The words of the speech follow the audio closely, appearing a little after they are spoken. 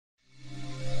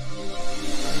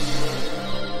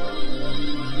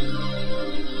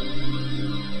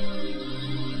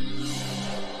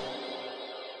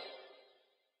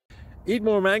Eat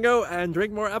more mango and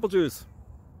drink more apple juice.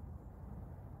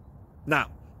 Now,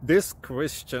 this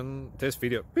video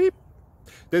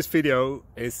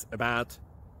is about...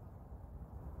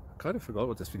 I kind of forgot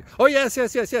what this video... Oh, yes.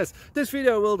 This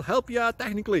video will help you out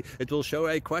technically. It will show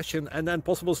a question and then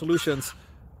possible solutions.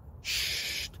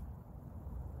 Shh.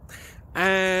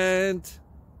 And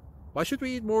why should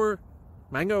we eat more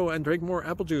mango and drink more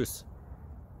apple juice?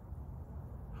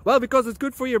 Well, because it's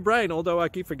good for your brain, although I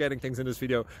keep forgetting things in this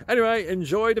video. Anyway,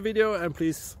 enjoy the video and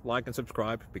please like and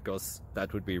subscribe, because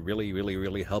that would be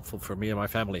really helpful for me and my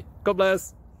family. God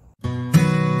bless!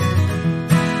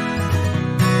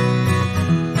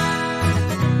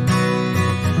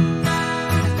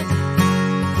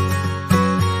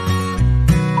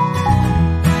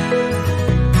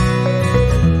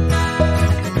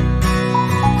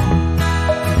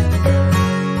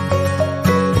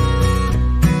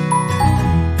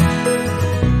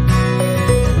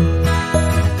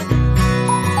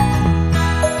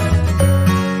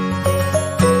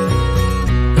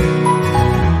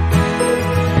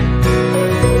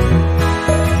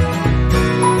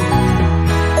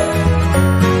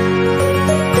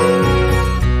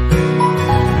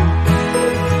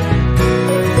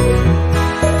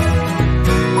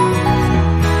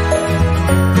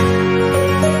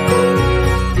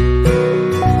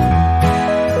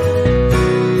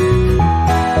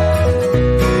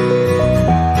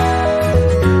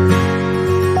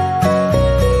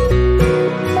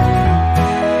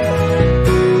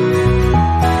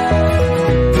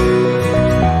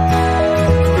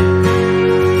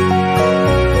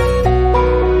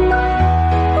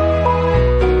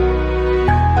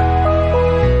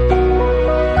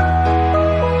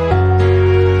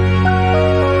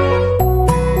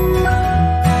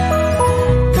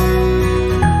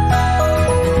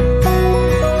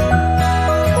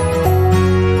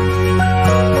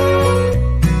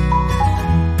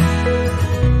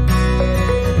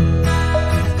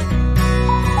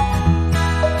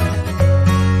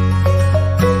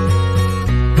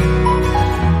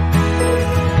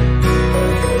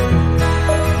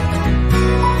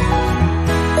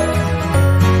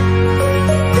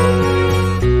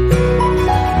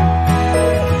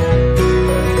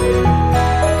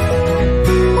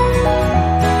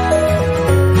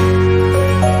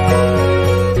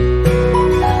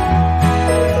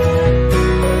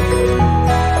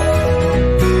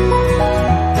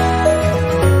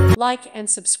 Like and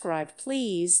subscribe,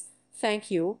 please.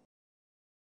 Thank you.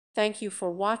 Thank you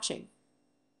for watching.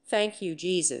 Thank you,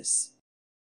 Jesus.